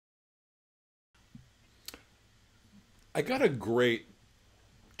I got a great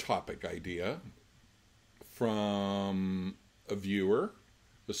topic idea from a viewer,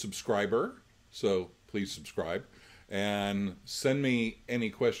 a subscriber. So please subscribe and send me any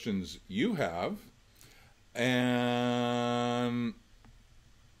questions you have. And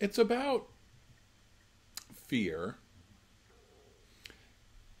it's about fear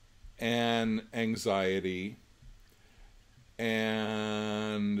and anxiety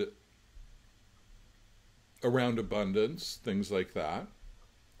and around abundance, things like that.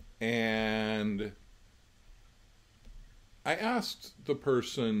 And I asked the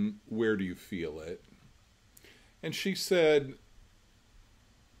person, where do you feel it? And she said,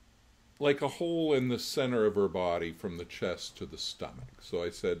 like a hole in the center of her body from the chest to the stomach. So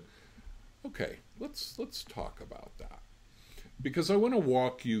I said, okay, let's talk about that. Because I want to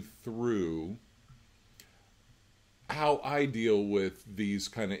walk you through how I deal with these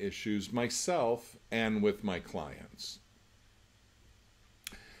kind of issues myself and with my clients.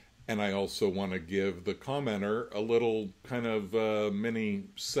 And I also want to give the commenter a little kind of mini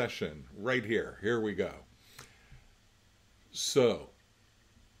session right here. Here we go. So,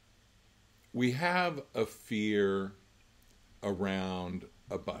 we have a fear around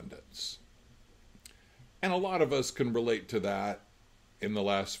abundance. And a lot of us can relate to that in the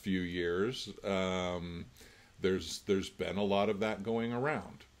last few years. There's been a lot of that going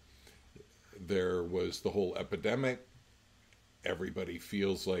around. There was the whole epidemic. Everybody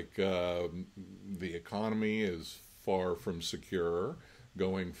feels like the economy is far from secure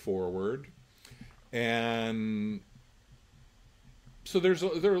going forward. And so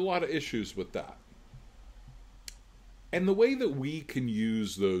there are a lot of issues with that. And the way that we can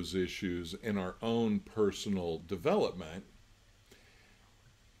use those issues in our own personal development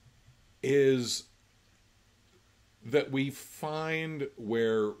is that we find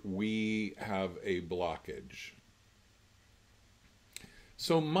where we have a blockage.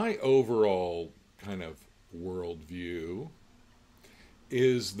 So my overall kind of worldview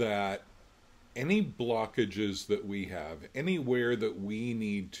is that any blockages that we have, anywhere that we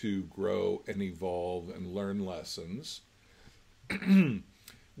need to grow and evolve and learn lessons,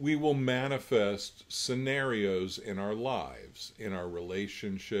 we will manifest scenarios in our lives, in our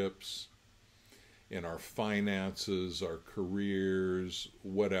relationships, in our finances, our careers,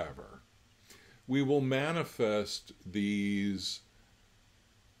 whatever. We will manifest these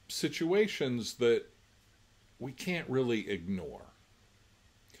situations that we can't really ignore.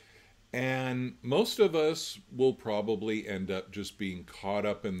 And most of us will probably end up just being caught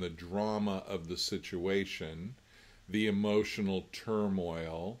up in the drama of the situation, the emotional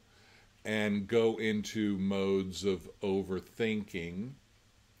turmoil, and go into modes of overthinking,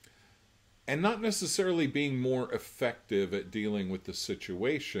 and not necessarily being more effective at dealing with the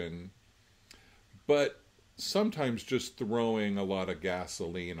situation, but sometimes just throwing a lot of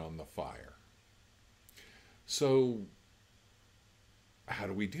gasoline on the fire. So, how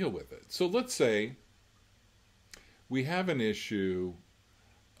do we deal with it? So let's say we have an issue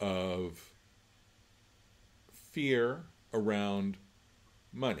of fear around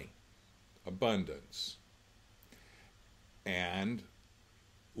money, abundance. And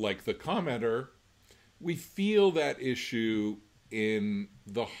like the commenter, we feel that issue in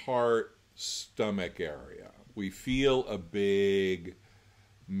the heart, stomach area. We feel a big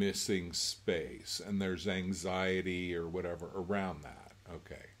missing space, and there's anxiety or whatever around that.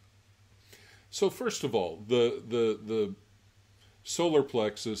 Okay. So first of all, the solar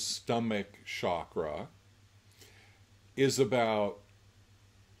plexus stomach chakra is about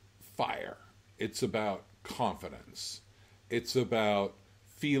fire. It's about confidence. It's about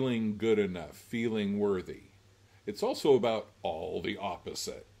feeling good enough, feeling worthy. It's also about all the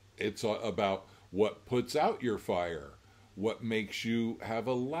opposite. It's about what puts out your fire, what makes you have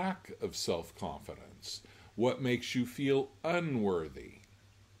a lack of self-confidence, what makes you feel unworthy.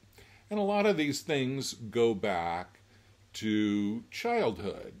 And a lot of these things go back to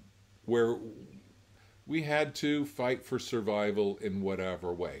childhood, where we had to fight for survival in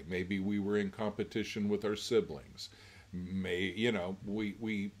whatever way. Maybe we were in competition with our siblings.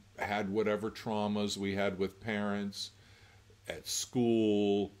 We had whatever traumas we had with parents, at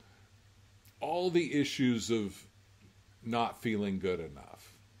school, all the issues of not feeling good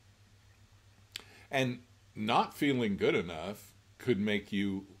enough. And not feeling good enough could make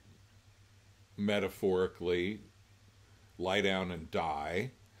you metaphorically lie down and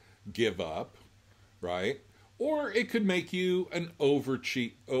die, give up, right? Or it could make you an overachiever.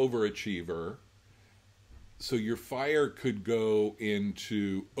 So your fire could go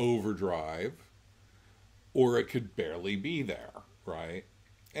into overdrive, or it could barely be there, right?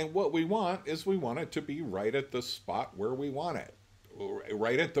 And what we want is we want it to be right at the spot where we want it,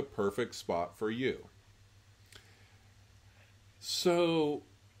 right at the perfect spot for you. So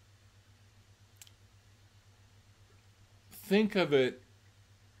think of it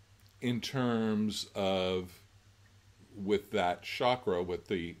in terms of, with that chakra, with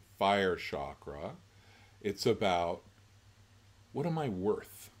the fire chakra, it's about, what am I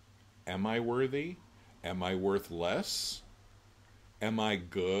worth? Am I worthy? Am I worth less? Am I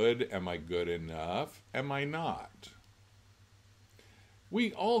good? Am I good enough? Am I not?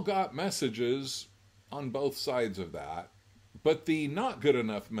 We all got messages on both sides of that, but the not good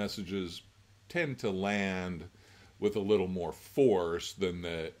enough messages tend to land with a little more force than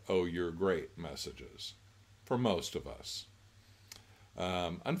the, oh, you're great messages, for most of us.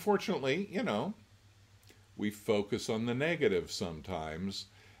 Unfortunately, we focus on the negative sometimes,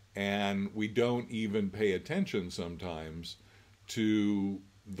 and we don't even pay attention sometimes to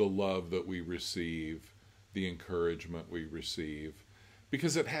the love that we receive, the encouragement we receive,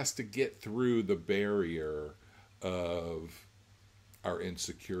 because it has to get through the barrier of our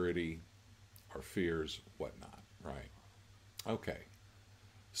insecurity, our fears, whatnot, right? Okay.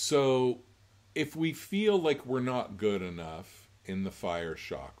 So if we feel like we're not good enough in the fire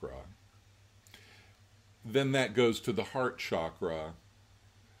chakra, then that goes to the heart chakra,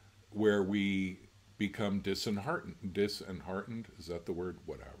 where we become disheartened, is that the word?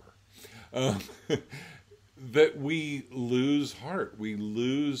 Whatever. That we lose heart, we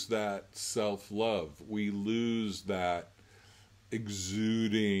lose that self-love, we lose that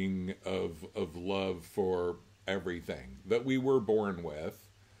exuding of love for everything that we were born with,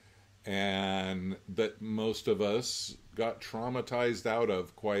 and that most of us got traumatized out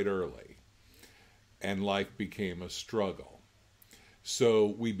of quite early, and life became a struggle. So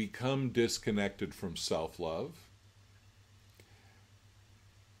we become disconnected from self-love,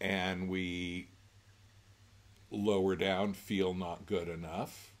 and we lower down, feel not good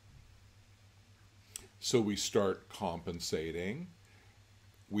enough. So we start compensating.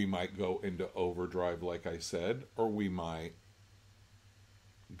 We might go into overdrive, like I said, or we might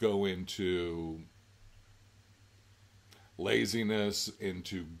go into laziness,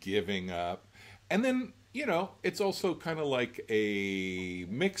 into giving up. And then, it's also kind of like a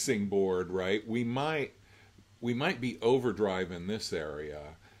mixing board, right? We might be overdrive in this area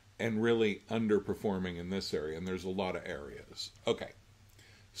and really underperforming in this area, and there's a lot of areas. Okay,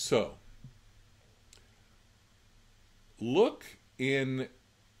 so look in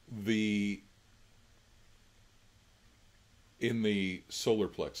the solar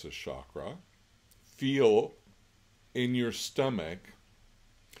plexus chakra, feel in your stomach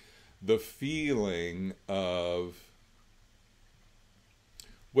the feeling of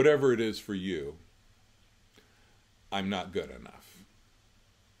whatever it is for you. I'm not good enough.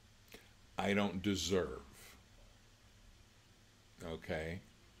 I don't deserve. Okay?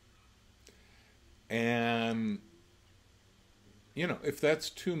 And, if that's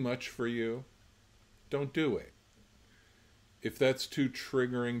too much for you, don't do it. If that's too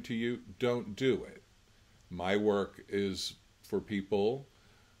triggering to you, don't do it. My work is for people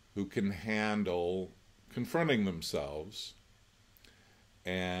who can handle confronting themselves,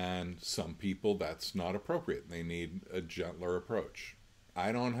 and some people that's not appropriate. They need a gentler approach.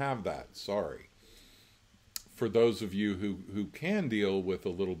 I don't have that, sorry. For those of you who can deal with a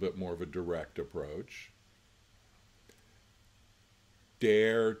little bit more of a direct approach,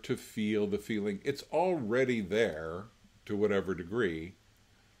 dare to feel the feeling. It's already there to whatever degree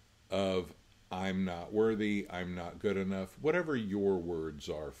of I'm not worthy, I'm not good enough, whatever your words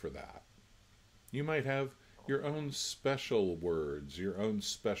are for that. You might have your own special words, your own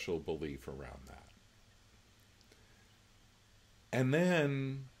special belief around that. And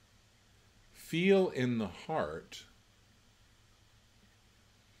then feel in the heart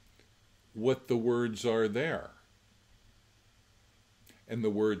what the words are there. And the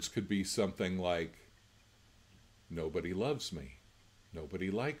words could be something like, nobody loves me, nobody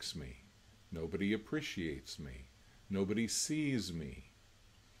likes me, nobody appreciates me, nobody sees me.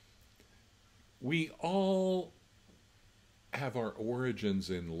 We all have our origins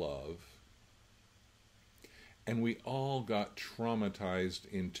in love, and we all got traumatized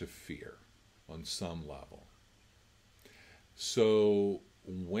into fear on some level. So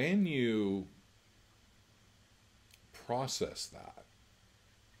when you process that,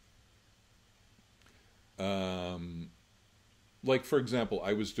 like for example,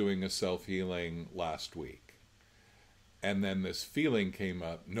 I was doing a self-healing last week, and then this feeling came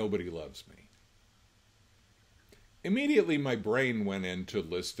up, nobody loves me. Immediately my brain went into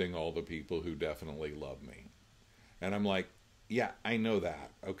listing all the people who definitely love me. And I'm like, Yeah, I know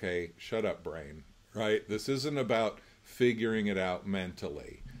that. Okay, shut up, brain. Right? This isn't about figuring it out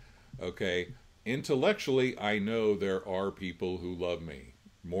mentally. Okay? Intellectually, I know there are people who love me.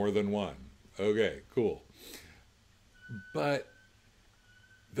 More than one. Okay, cool. But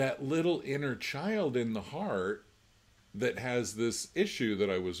that little inner child in the heart that has this issue that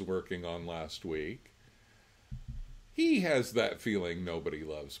I was working on last week, he has that feeling nobody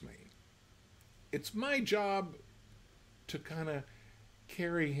loves me. It's my job to kind of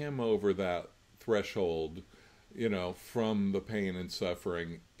carry him over that threshold, from the pain and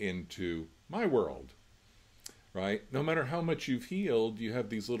suffering into my world, right? No matter how much you've healed, you have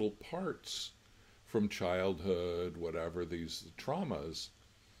these little parts from childhood, whatever, these traumas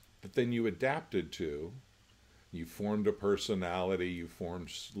that then you adapted to. You formed a personality, you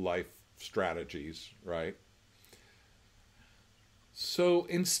formed life strategies, right? So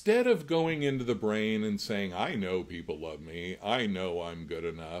instead of going into the brain and saying, I know people love me, I know I'm good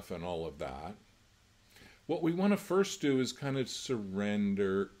enough, and all of that, what we want to first do is kind of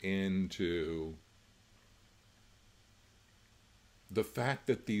surrender into the fact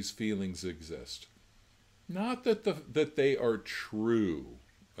that these feelings exist. Not that they are true,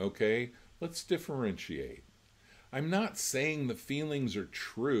 okay? Let's differentiate. I'm not saying the feelings are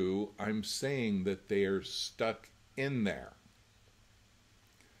true. I'm saying that they are stuck in there.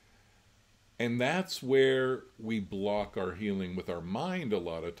 And that's where we block our healing with our mind a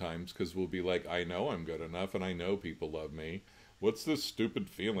lot of times, because we'll be like, I know I'm good enough and I know people love me. What's this stupid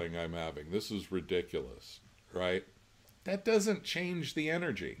feeling I'm having? This is ridiculous, right? That doesn't change the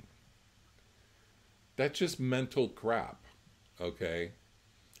energy. That's just mental crap, okay?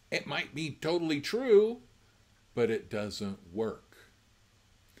 It might be totally true, but it doesn't work.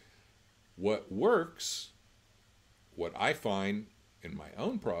 What works, what I find in my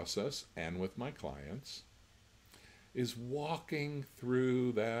own process and with my clients, is walking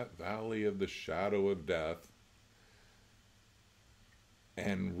through that valley of the shadow of death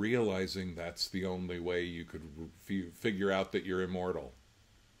and realizing that's the only way you could figure out that you're immortal.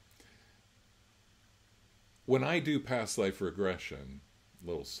 When I do past life regression,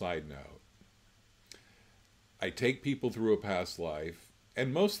 little side note, I take people through a past life,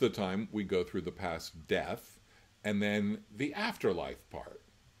 and most of the time we go through the past death and then the afterlife part.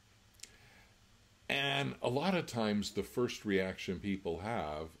 And a lot of times the first reaction people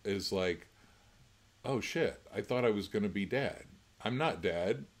have is like, oh shit, I thought I was going to be dead. I'm not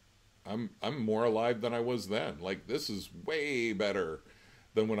dead. I'm more alive than I was then. Like, this is way better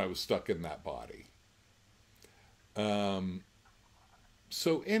than when I was stuck in that body.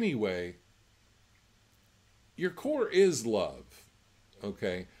 So anyway, your core is love,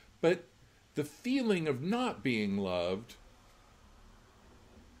 okay? But the feeling of not being loved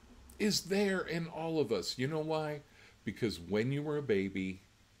is there in all of us. You know why? Because when you were a baby,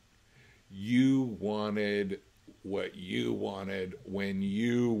 you wanted what you wanted when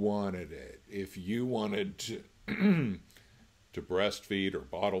you wanted it. If you wanted to to breastfeed or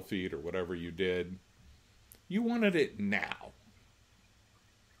bottle feed or whatever you did, you wanted it now.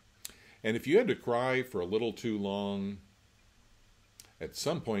 And if you had to cry for a little too long, at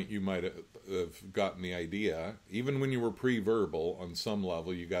some point you might have gotten the idea, even when you were pre-verbal, on some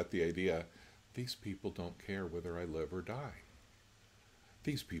level you got the idea, these people don't care whether I live or die.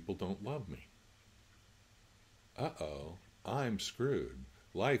 These people don't love me. Uh-oh, I'm screwed.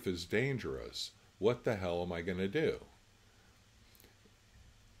 Life is dangerous. What the hell am I going to do?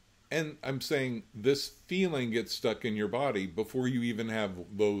 And I'm saying this feeling gets stuck in your body before you even have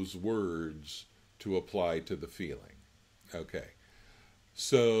those words to apply to the feeling. Okay.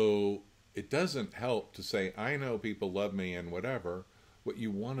 So it doesn't help to say, I know people love me and whatever. What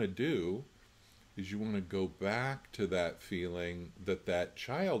you want to do is you want to go back to that feeling that that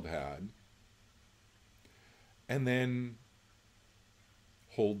child had and then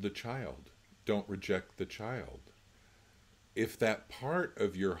hold the child. Don't reject the child. If that part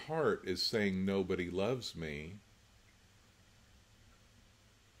of your heart is saying nobody loves me,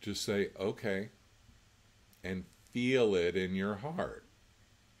 just say, okay, and feel it in your heart.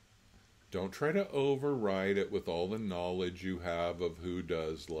 Don't try to override it with all the knowledge you have of who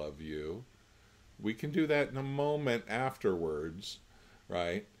does love you. We can do that in a moment afterwards,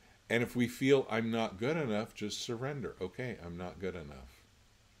 right? And if we feel I'm not good enough, just surrender. Okay, I'm not good enough.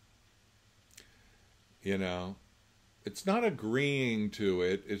 You know, it's not agreeing to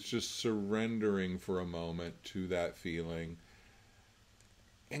it. It's just surrendering for a moment to that feeling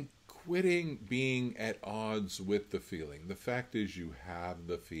and quitting being at odds with the feeling. The fact is you have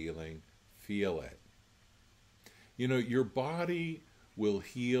the feeling. Feel it. You know, your body will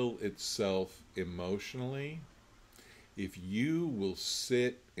heal itself emotionally if you will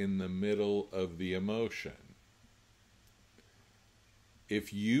sit in the middle of the emotion,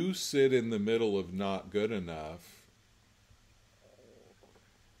 if you sit in the middle of not good enough,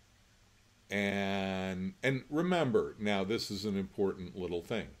 and remember, now this is an important little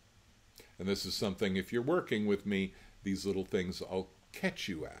thing. And this is something, if you're working with me, these little things I'll catch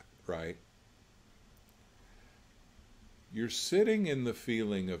you at, right? You're sitting in the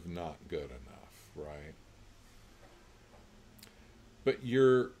feeling of not good enough, right? But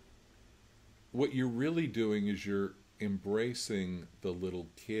what you're really doing is you're embracing the little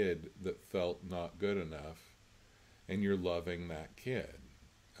kid that felt not good enough, and you're loving that kid,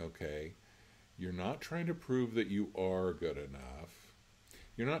 okay? You're not trying to prove that you are good enough.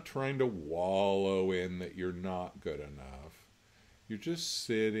 You're not trying to wallow in that you're not good enough. You're just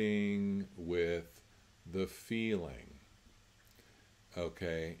sitting with the feeling,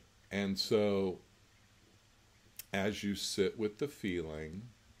 okay? And so, as you sit with the feeling,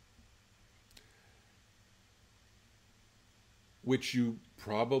 which you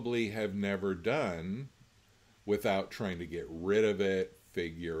probably have never done without trying to get rid of it,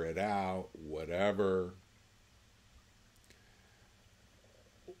 figure it out, whatever,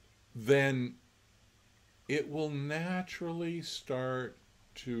 then it will naturally start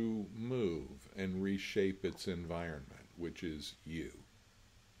to move and reshape its environment, which is you.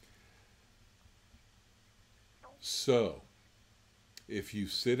 So, if you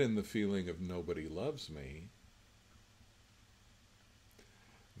sit in the feeling of nobody loves me,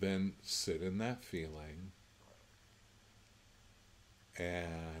 then sit in that feeling.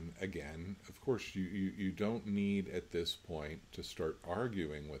 And again, of course, you don't need at this point to start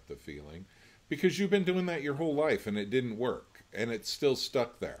arguing with the feeling, because you've been doing that your whole life and it didn't work and it's still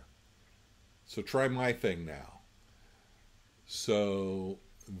stuck there. So try my thing now. So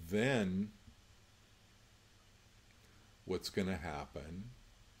then what's going to happen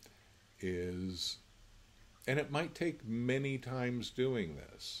is, and it might take many times doing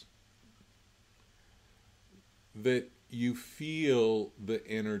this, that you feel the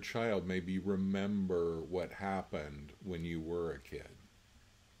inner child maybe remember what happened when you were a kid.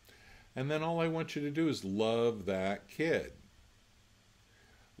 And then all I want you to do is love that kid.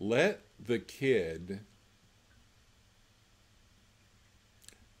 Let the kid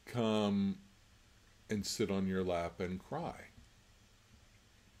come and sit on your lap and cry.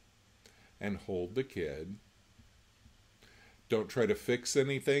 And hold the kid. Don't try to fix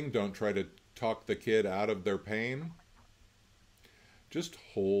anything. Don't try to talk the kid out of their pain. Just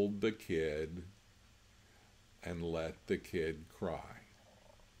hold the kid and let the kid cry.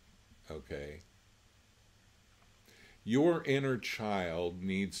 Okay? Your inner child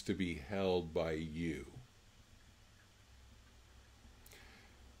needs to be held by you.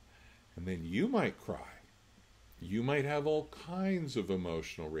 And then you might cry. You might have all kinds of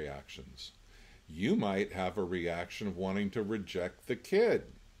emotional reactions. You might have a reaction of wanting to reject the kid,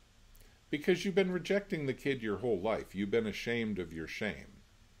 because you've been rejecting the kid your whole life. You've been ashamed of your shame.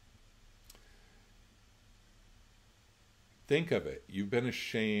 Think of it. You've been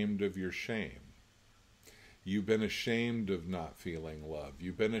ashamed of your shame. You've been ashamed of not feeling love.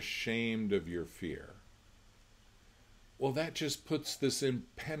 You've been ashamed of your fear. Well, that just puts this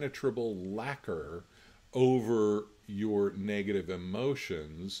impenetrable lacquer over your negative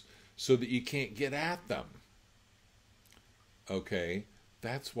emotions so that you can't get at them. Okay?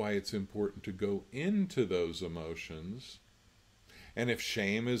 That's why it's important to go into those emotions. And if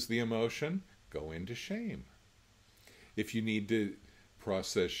shame is the emotion, go into shame. If you need to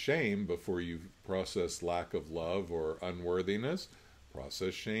process shame before you process lack of love or unworthiness,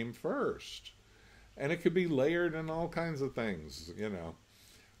 process shame first. And it could be layered in all kinds of things, you know.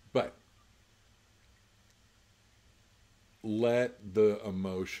 But let the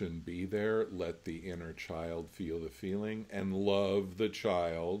emotion be there. Let the inner child feel the feeling and love the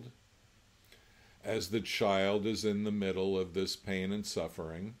child as the child is in the middle of this pain and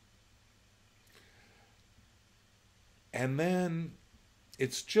suffering. And then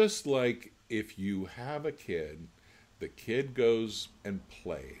it's just like if you have a kid, the kid goes and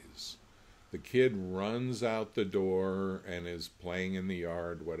plays. The kid runs out the door and is playing in the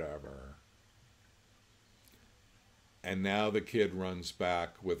yard, whatever. And now the kid runs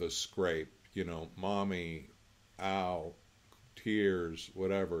back with a scrape, you know, mommy, ow, tears,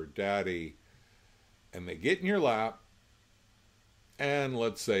 whatever, daddy. And they get in your lap, and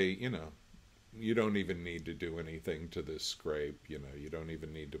let's say, you know, you don't even need to do anything to this scrape, you know, you don't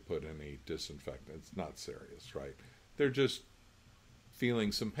even need to put any disinfectant. It's not serious, right? They're just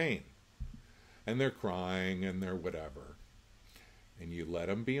feeling some pain. And they're crying and they're whatever. And you let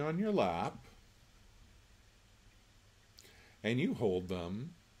them be on your lap. and you hold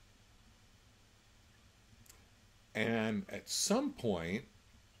them, and at some point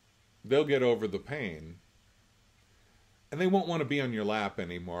they'll get over the pain and they won't want to be on your lap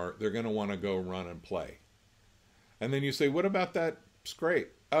anymore. They're going to want to go run and play. And then you say, what about that? It's great.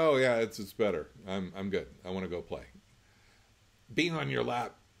 Oh yeah, it's better. I'm good. I want to go play. Being on your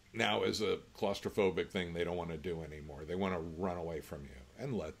lap now is a claustrophobic thing they don't want to do anymore. They want to run away from you,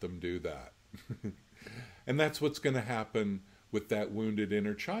 and let them do that. And that's what's going to happen with that wounded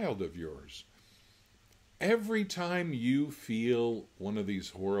inner child of yours. Every time you feel one of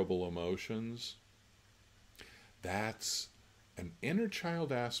these horrible emotions, that's an inner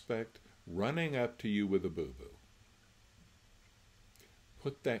child aspect running up to you with a boo-boo.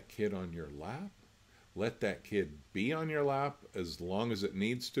 Put that kid on your lap. Let that kid be on your lap as long as it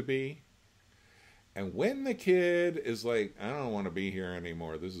needs to be. And when the kid is like, I don't want to be here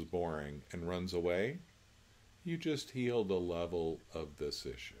anymore, this is boring, and runs away, you just healed a level of this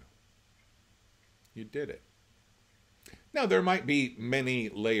issue. You did it. Now, there might be many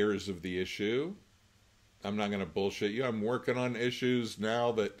layers of the issue. I'm not going to bullshit you. I'm working on issues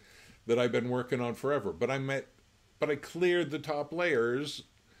now that I've been working on forever. But I cleared the top layers,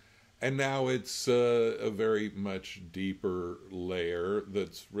 and now it's a very much deeper layer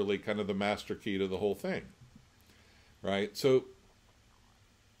that's really kind of the master key to the whole thing, right? So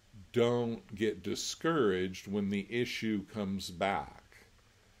don't get discouraged when the issue comes back,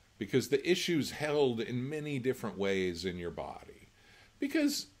 because the issue's held in many different ways in your body.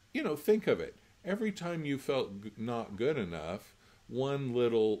 Because, think of it. Every time you felt not good enough, one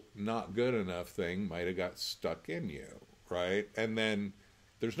little not good enough thing might have got stuck in you, right? And then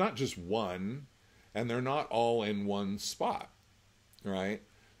there's not just one, and they're not all in one spot, right?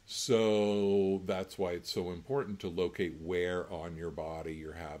 So that's why it's so important to locate where on your body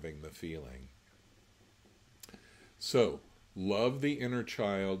you're having the feeling. So love the inner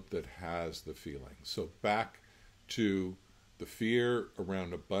child that has the feeling. So back to the fear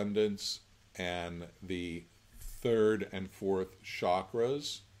around abundance and the third and fourth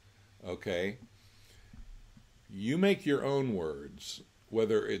chakras, okay? You make your own words,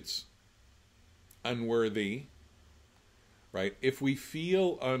 whether it's unworthy, right? If we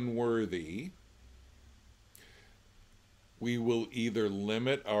feel unworthy, we will either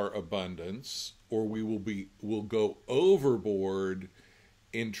limit our abundance, or we'll go overboard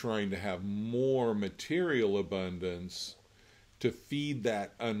in trying to have more material abundance to feed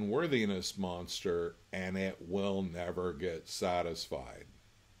that unworthiness monster, and it will never get satisfied.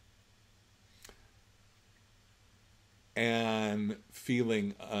 And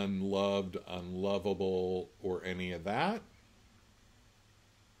feeling unloved, unlovable, or any of that,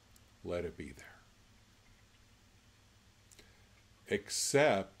 let it be there.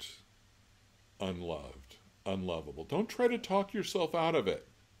 Accept unloved, unlovable. Don't try to talk yourself out of it.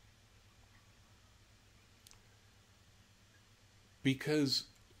 Because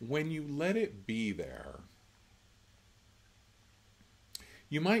when you let it be there,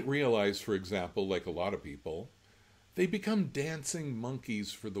 you might realize, for example, like a lot of people, they become dancing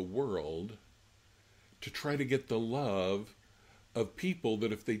monkeys for the world to try to get the love of people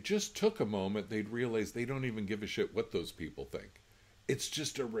that if they just took a moment, they'd realize they don't even give a shit what those people think. It's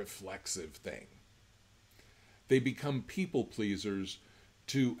just a reflexive thing. They become people pleasers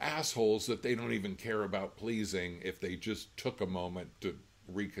to assholes that they don't even care about pleasing if they just took a moment to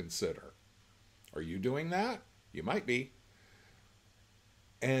reconsider. Are you doing that? You might be.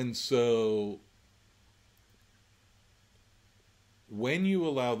 And so when you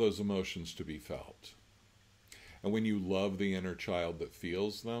allow those emotions to be felt, and when you love the inner child that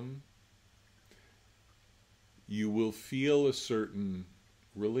feels them, you will feel a certain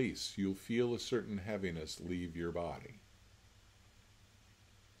release. You'll feel a certain heaviness leave your body.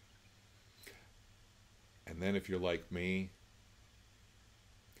 And then if you're like me,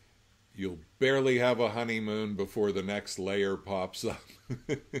 you'll barely have a honeymoon before the next layer pops up,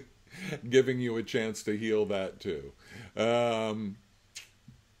 giving you a chance to heal that too.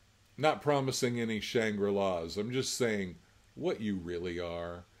 Not promising any Shangri-Las. I'm just saying what you really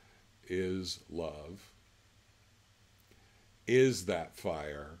are is love, is that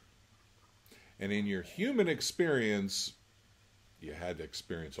fire. And in your human experience, you had to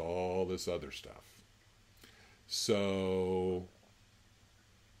experience all this other stuff. So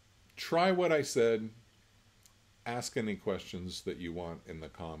try what I said. Ask any questions that you want in the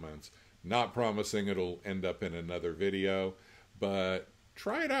comments. Not promising it'll end up in another video, but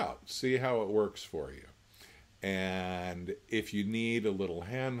try it out. See how it works for you. And if you need a little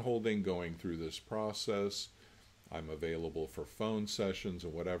hand-holding going through this process, I'm available for phone sessions or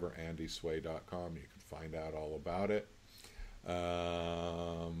whatever, andysway.com. You can find out all about it.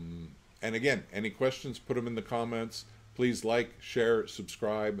 And again, any questions, put them in the comments. Please like, share,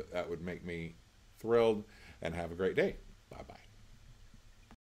 subscribe. That would make me thrilled. And have a great day.